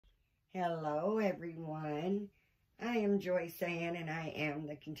Hello, everyone. I am Joyce Ann, and I am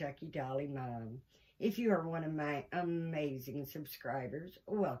the Kentucky Dolly Mom. If you are one of my amazing subscribers,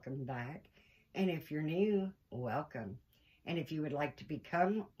 welcome back. And if you're new, welcome. And if you would like to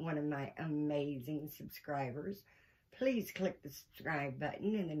become one of my amazing subscribers, please click the subscribe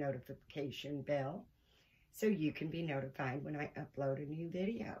button and the notification bell so you can be notified when I upload a new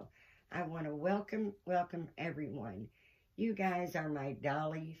video. I want to welcome everyone. You guys are my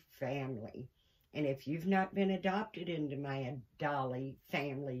Dolly family. And if you've not been adopted into my Dolly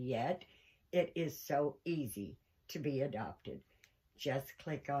family yet, it is so easy to be adopted. Just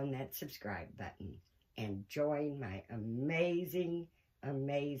click on that subscribe button and join my amazing,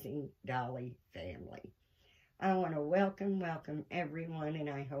 amazing Dolly family. I want to welcome everyone, and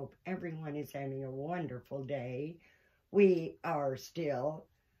I hope everyone is having a wonderful day. We are still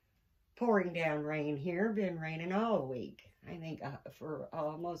pouring down rain here. Been raining all week. I think for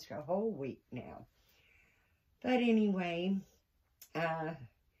almost a whole week now. But anyway,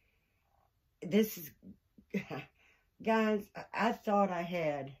 this is, guys, I thought I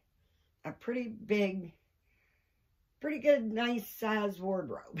had a pretty good, nice size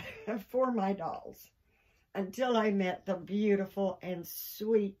wardrobe for my dolls until I met the beautiful and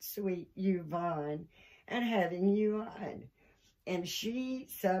sweet Yvonne and having you on. And she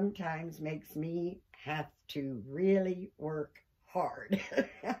sometimes makes me have to really work hard.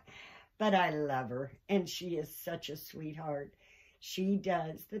 But I love her, and she is such a sweetheart. She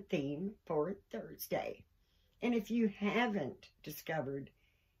does the theme for Thursday. And if you haven't discovered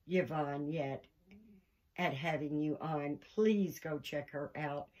Yvonne yet at having you on, please go check her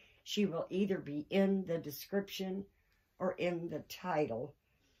out. She will either be in the description or in the title.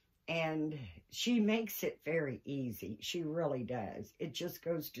 And she makes it very easy. She really does. It just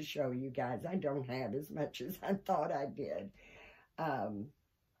goes to show you guys, I don't have as much as I thought I did.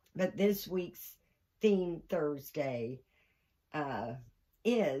 But this week's theme Thursday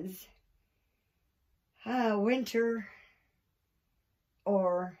is winter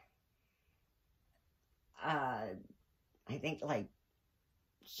or I think like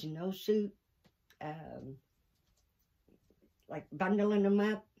snowsuit, like bundling them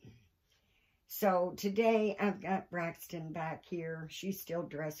up. So today I've got Braxton back here. She's still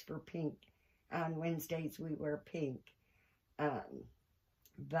dressed for pink. On Wednesdays we wear pink.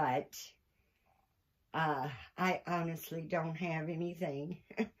 But I honestly don't have anything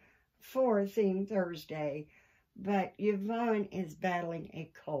for Theme Thursday. But Yvonne is battling a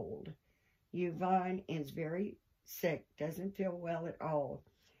cold. Yvonne is very sick, doesn't feel well at all.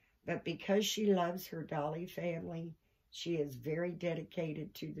 But because she loves her Dolly family, she is very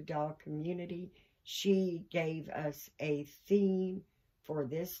dedicated to the doll community. She gave us a theme for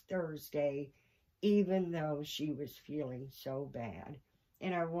this Thursday, even though she was feeling so bad.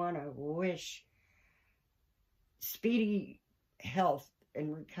 And I want to wish speedy health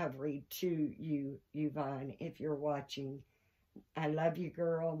and recovery to you, Yvonne, if you're watching. I love you,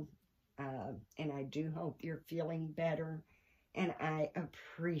 girl, and I do hope you're feeling better. And I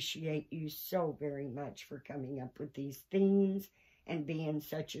appreciate you so very much for coming up with these themes and being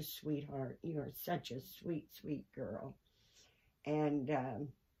such a sweetheart. You are such a sweet girl. And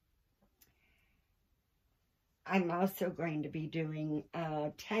I'm also going to be doing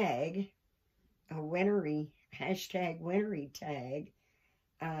a tag, a wintery, hashtag wintery tag,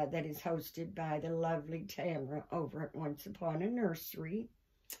 that is hosted by the lovely Tamra over at Once Upon a Nursery.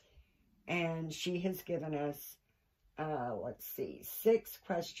 And she has given us let's see, 6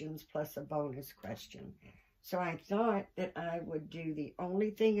 questions plus a bonus question. So I thought that I would do the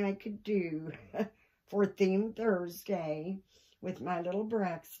only thing I could do for Theme Thursday with my little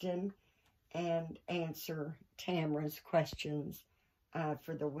Braxton and answer Tamra's questions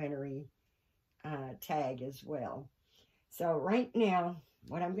for the wintery tag as well. So right now,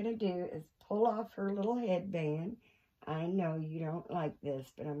 what I'm going to do is pull off her little headband. I know you don't like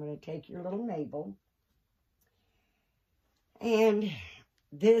this, but I'm going to take your little Mabel. And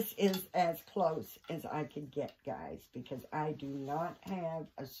this is as close as I could get, guys, because I do not have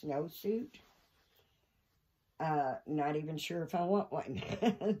a snowsuit. Not even sure if I want one,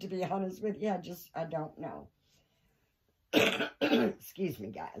 to be honest with you. I don't know. Excuse me,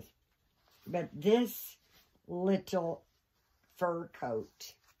 guys. But this little fur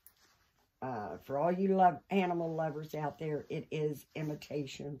coat, for all you animal lovers out there, it is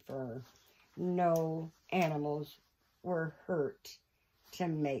imitation fur. No animals were hurt to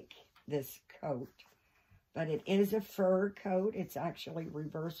make this coat. But it is a fur coat. It's actually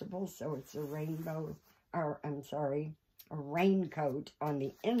reversible, so it's a raincoat on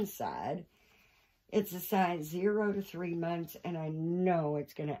the inside. It's a size 0 to 3 months, and I know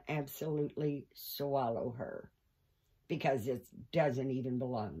it's going to absolutely swallow her because it doesn't even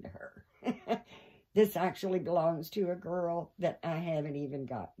belong to her. This actually belongs to a girl that I haven't even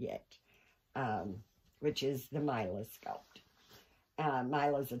got yet, which is the Mila Sculpt.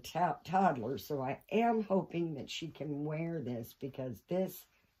 Mila's a toddler, so I am hoping that she can wear this because this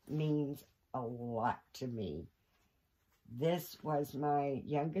means a lot to me. This was my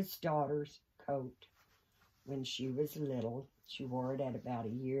youngest daughter's coat when she was little. She wore it at about a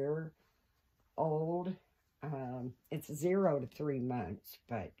year old. It's 0 to 3 months,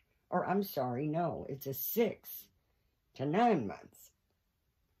 but, or I'm sorry, no, it's a 6 to 9 months.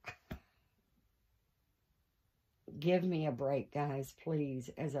 Give me a break, guys, please.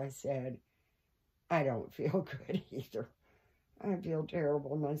 As I said, I don't feel good either. I feel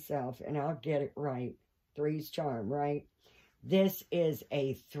terrible myself, and I'll get it right. 3's charm, right? This is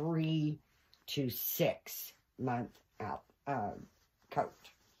a 3 to 6 month out coat.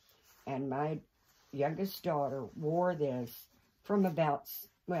 And my youngest daughter wore this from about,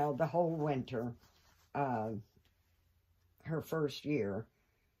 well, the whole winter, her first year.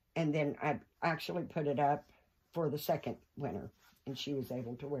 And then I actually put it up for the second winter, and she was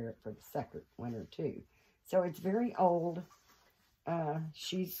able to wear it for the second winter too. So it's very old.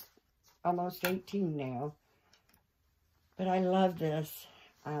 She's almost 18 now, but I love this,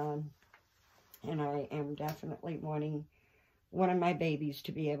 and I am definitely wanting one of my babies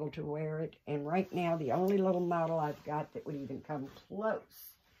to be able to wear it. And right now, the only little model I've got that would even come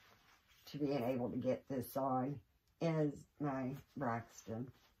close to being able to get this on is my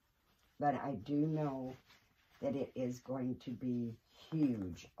Braxton. But I do know that it is going to be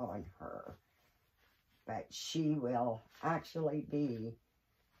huge on her. But she will actually be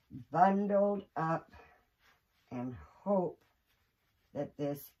bundled up, and hope that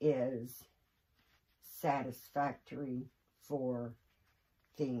this is satisfactory for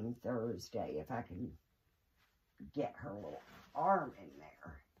Theme Thursday. If I can get her little arm in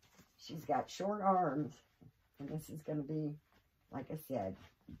there. She's got short arms, and this is going to be, like I said,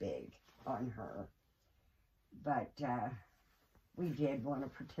 big on her. But we did want to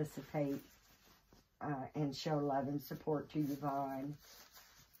participate and show love and support to Yvonne,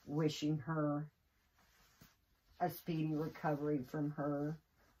 wishing her a speedy recovery from her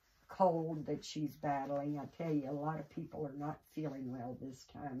cold that she's battling. I tell you, a lot of people are not feeling well this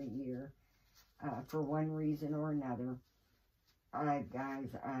time of year for one reason or another. Guys,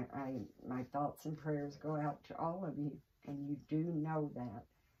 my thoughts and prayers go out to all of you, and you do know that.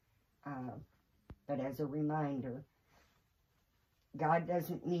 But as a reminder, God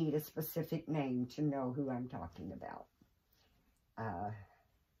doesn't need a specific name to know who I'm talking about.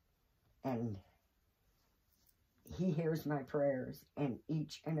 And He hears my prayers, and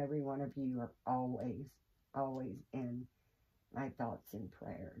each and every one of you are always, always in my thoughts and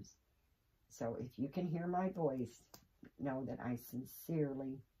prayers. So if you can hear my voice, know that I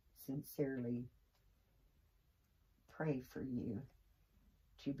sincerely, sincerely pray for you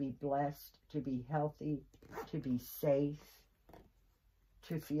to be blessed, to be healthy, to be safe,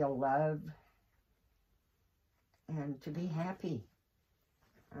 to feel love, and to be happy.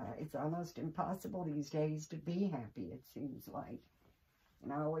 It's almost impossible these days to be happy, it seems like.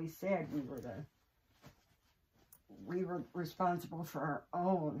 And I always said we were responsible for our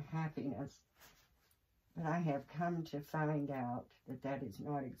own happiness. But I have come to find out that that is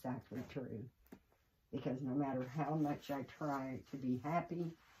not exactly true. Because no matter how much I try to be happy,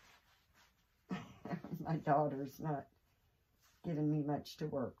 my daughter's not giving me much to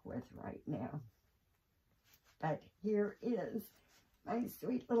work with right now. But here is my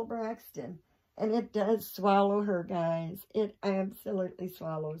sweet little Braxton. And it does swallow her, guys. It absolutely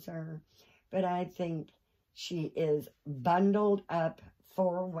swallows her. But I think she is bundled up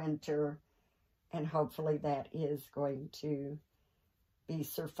for winter. And hopefully that is going to be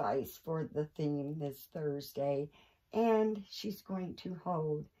suffice for the theme this Thursday. And she's going to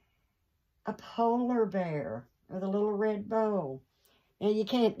hold a polar bear with a little red bow. Now, you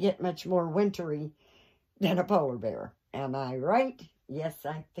can't get much more wintry than a polar bear. Am I right? Yes,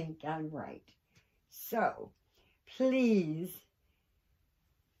 I think I'm right. So, please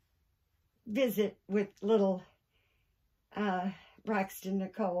visit with little Braxton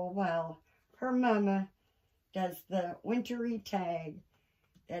Nicole while her mama does the wintry tag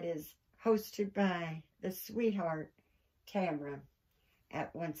that is hosted by the sweetheart Tamra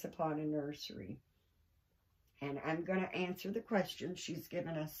at Once Upon a Nursery. And I'm going to answer the questions. She's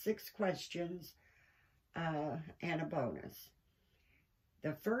given us 6 questions and a bonus.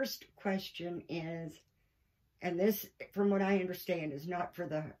 The first question is, And this, from what I understand, is not for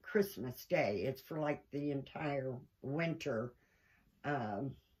the Christmas day. It's for like the entire winter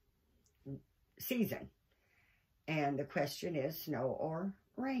season. And the question is, snow or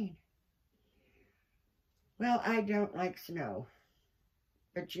rain? Well, I don't like snow.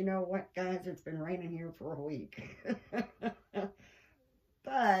 But you know what, guys? It's been raining here for a week.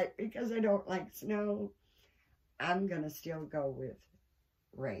 But because I don't like snow, I'm going to still go with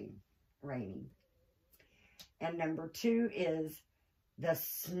raining. And number 2 is the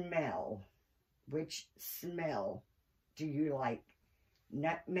smell. Which smell do you like?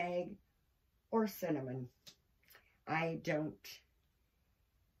 Nutmeg or cinnamon? I don't.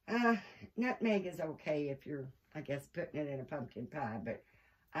 Nutmeg is okay if you're, I guess, putting it in a pumpkin pie, but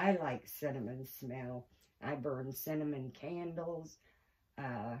I like cinnamon smell. I burn cinnamon candles.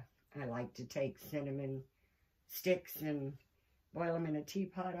 I like to take cinnamon sticks and boil them in a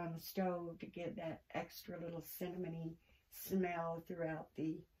teapot on the stove to give that extra little cinnamony smell throughout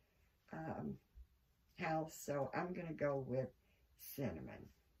the house. So I'm going to go with cinnamon.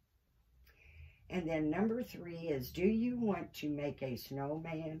 And then number 3 is, do you want to make a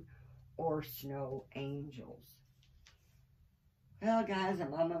snowman or snow angels? Well, guys,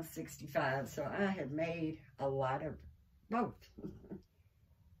 I'm almost 65, so I have made a lot of both.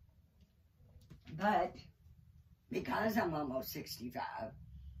 But because I'm almost 65,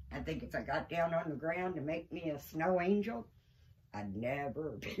 I think if I got down on the ground to make me a snow angel, I'd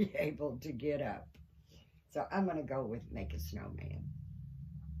never be able to get up. So I'm going to go with make a snowman.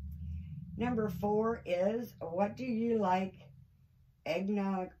 Number 4 is, what do you like,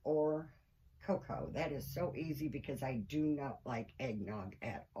 eggnog or cocoa? That is so easy because I do not like eggnog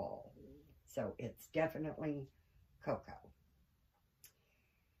at all. So it's definitely cocoa.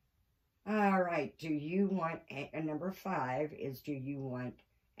 All right, do you want, number 5 is, do you want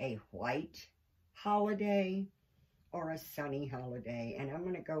a white holiday or a sunny holiday? And I'm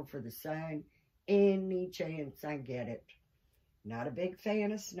going to go for the sun any chance I get it. Not a big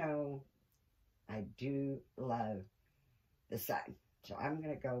fan of snow. I do love the sun. So I'm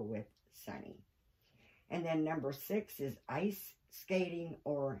going to go with sunny. And then number 6 is ice skating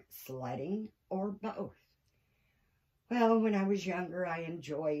or sledding or both. Well, when I was younger, I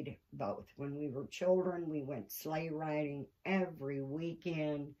enjoyed both. When we were children, we went sleigh riding every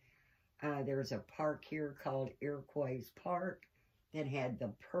weekend. There's a park here called Iroquois Park that had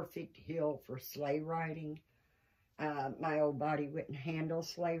the perfect hill for sleigh riding. My old body wouldn't handle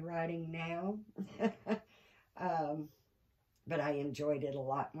sleigh riding now. But I enjoyed it a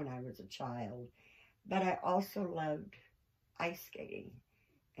lot when I was a child. But I also loved ice skating.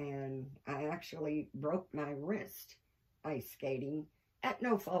 And I actually broke my wrist ice skating at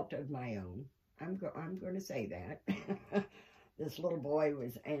no fault of my own. I'm going to say that. This little boy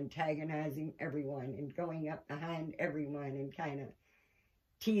was antagonizing everyone and going up behind everyone and kind of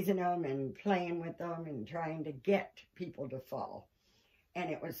teasing them and playing with them and trying to get people to fall. And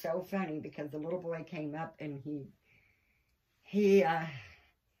it was so funny because the little boy came up and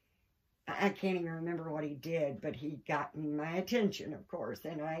I can't even remember what he did, but he got my attention, of course,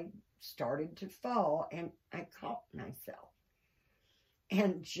 and I started to fall, and I caught myself.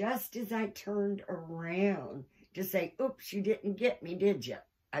 And just as I turned around to say, oops, you didn't get me, did you?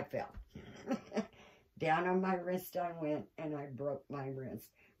 I fell. Down on my wrist I went, and I broke my wrist.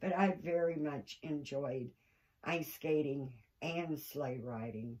 But I very much enjoyed ice skating and sleigh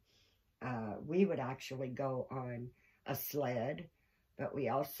riding. We would actually go on a sled, but we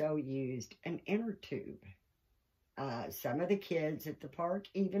also used an inner tube. Some of the kids at the park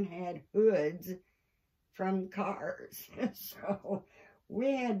even had hoods from cars. So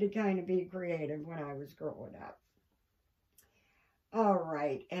we had to kind of be creative when I was growing up. All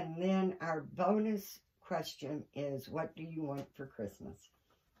right, and then our bonus question is, what do you want for Christmas?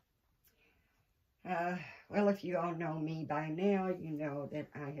 Well, if you all know me by now, you know that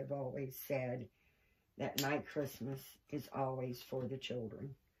I have always said that my Christmas is always for the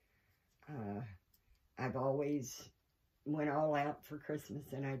children. I've always went all out for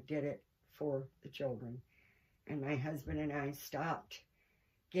Christmas, and I did it for the children. And my husband and I stopped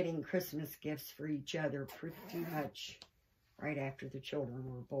getting Christmas gifts for each other pretty much right after the children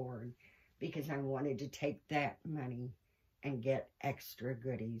were born, because I wanted to take that money and get extra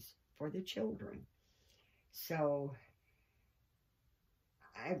goodies for the children. So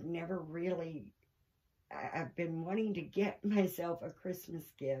I've been wanting to get myself a Christmas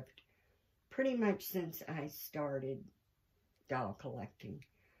gift pretty much since I started doll collecting.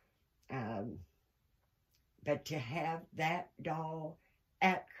 But to have that doll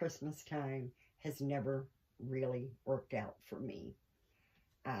at Christmas time has never really worked out for me.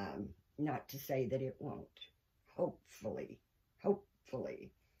 Not to say that it won't. hopefully,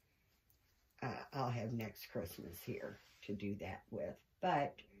 I'll have next Christmas here to do that with.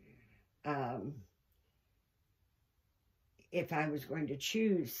 But if I was going to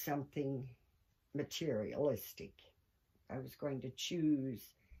choose something materialistic, I was going to choose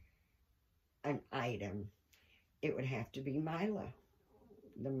an item, it would have to be Mila,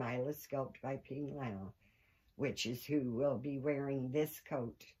 the Mila sculpt by Ping Lao, which is who will be wearing this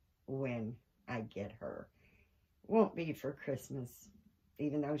coat when I get her. Won't be for Christmas,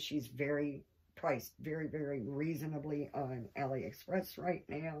 even though she's priced very, very reasonably on AliExpress right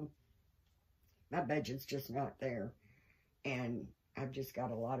now. My budget's just not there, and I've just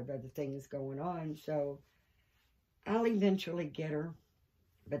got a lot of other things going on, so I'll eventually get her,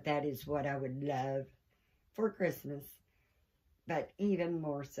 but that is what I would love for Christmas. But even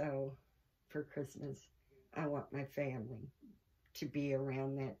more so for Christmas, I want my family to be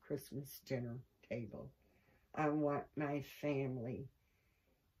around that Christmas dinner table. I want my family,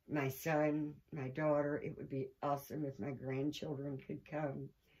 my son, my daughter. It would be awesome if my grandchildren could come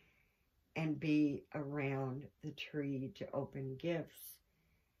and be around the tree to open gifts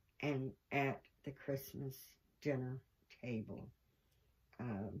and at the Christmas dinner table.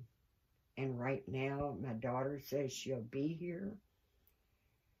 And right now, my daughter says she'll be here,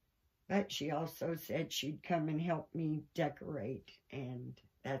 but she also said she'd come and help me decorate, and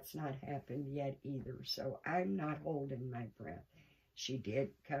that's not happened yet either, so I'm not holding my breath. She did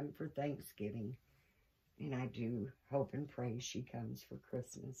come for Thanksgiving, and I do hope and pray she comes for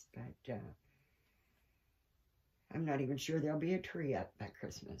Christmas, but I'm not even sure there'll be a tree up by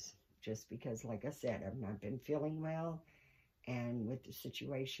Christmas, just because, like I said, I've not been feeling well, and with the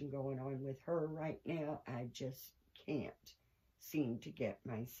situation going on with her right now, I just can't seem to get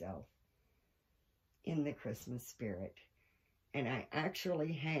myself in the Christmas spirit. And I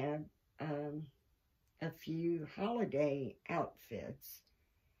actually had a few holiday outfits,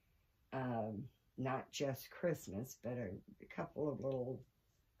 not just Christmas, but a couple of little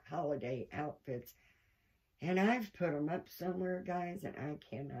holiday outfits. And I've put them up somewhere, guys, and I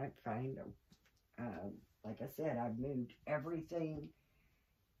cannot find them. Like I said, I've moved everything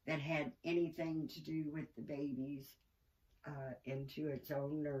that had anything to do with the babies into its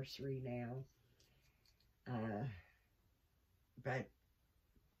own nursery now. But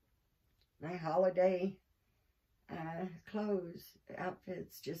my holiday clothes,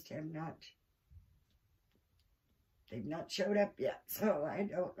 outfits just have not, they've not showed up yet. So I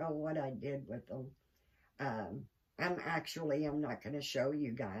don't know what I did with them. I'm not going to show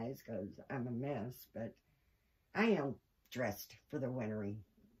you guys because I'm a mess, but I am dressed for the wintering.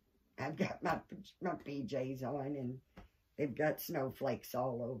 I've got my PJs on, and they've got snowflakes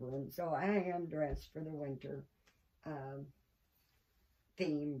all over them. So I am dressed for the winter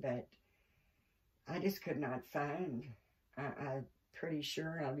theme, but I just could not find. I'm pretty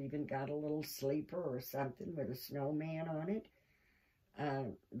sure I've even got a little sleeper or something with a snowman on it.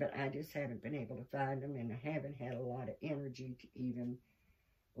 But I just haven't been able to find them, and I haven't had a lot of energy to even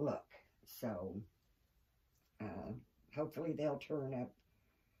look. So hopefully they'll turn up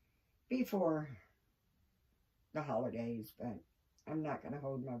before the holidays, but I'm not going to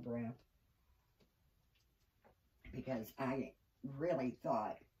hold my breath because I really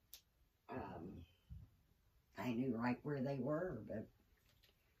thought I knew right where they were, but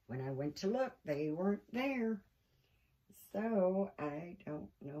when I went to look, they weren't there. So I don't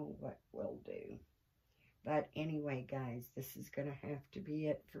know what we'll do. But anyway, guys, this is going to have to be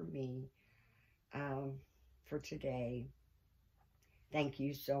it for me for today. Thank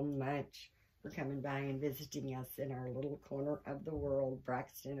you so much for coming by and visiting us in our little corner of the world.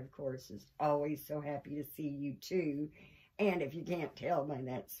 Braxton, of course, is always so happy to see you too. And if you can't tell by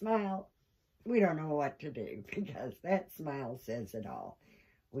that smile, we don't know what to do because that smile says it all.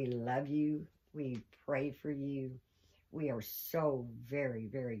 We love you. We pray for you. We are so very,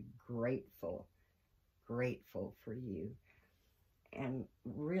 very grateful for you. And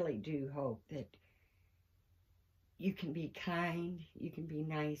really do hope that you can be kind, you can be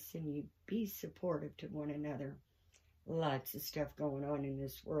nice, and you be supportive to one another. Lots of stuff going on in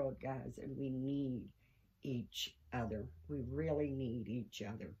this world, guys, and we need each other. We really need each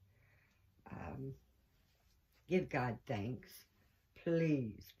other. Give God thanks.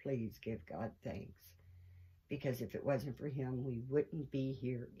 Please, please give God thanks. Because if it wasn't for him, we wouldn't be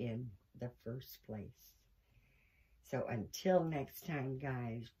here in the first place. So until next time,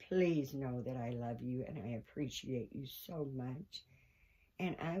 guys, please know that I love you and I appreciate you so much.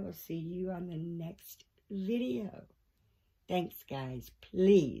 And I will see you on the next video. Thanks, guys.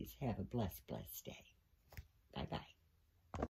 Please have a blessed, blessed day. Bye-bye.